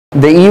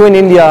The EU and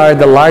India are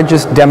the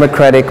largest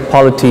democratic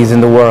polities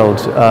in the world.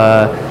 There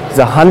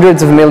are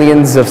hundreds of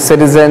millions of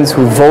citizens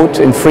who vote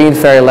in free and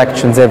fair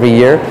elections every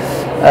year.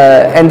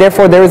 And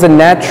therefore there is a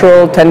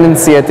natural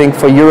tendency, I think,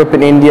 for Europe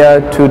and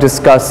India to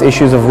discuss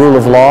issues of rule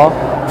of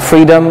law,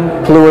 freedom,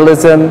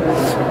 pluralism,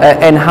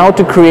 and how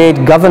to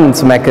create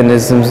governance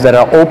mechanisms that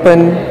are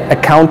open,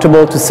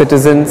 accountable to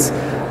citizens,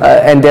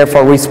 and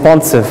therefore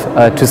responsive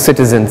to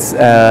citizens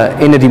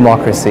in a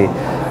democracy.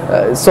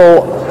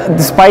 So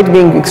despite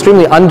being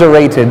extremely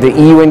underrated, the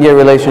EU-India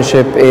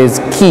relationship is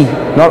key,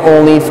 not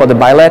only for the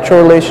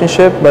bilateral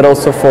relationship, but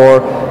also for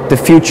the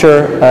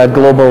future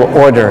global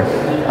order.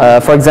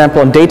 For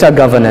example, on data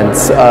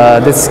governance,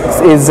 this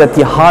is at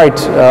the heart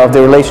of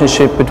the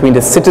relationship between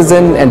the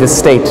citizen and the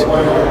state.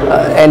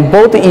 And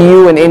both the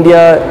EU and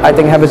India, I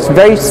think, have a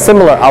very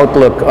similar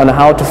outlook on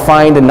how to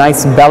find a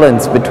nice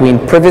balance between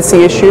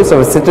privacy issues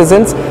of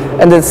citizens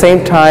and at the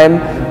same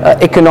time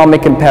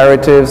economic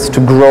imperatives to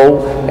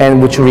grow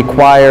and which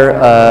require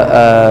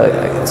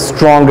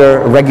stronger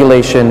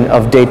regulation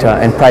of data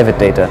and private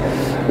data.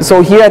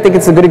 So here I think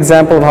it's a good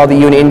example of how the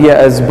EU and India,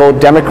 as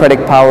both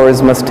democratic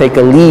powers, must take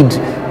a lead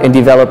in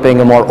developing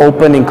a more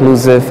open,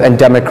 inclusive and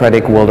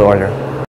democratic world order.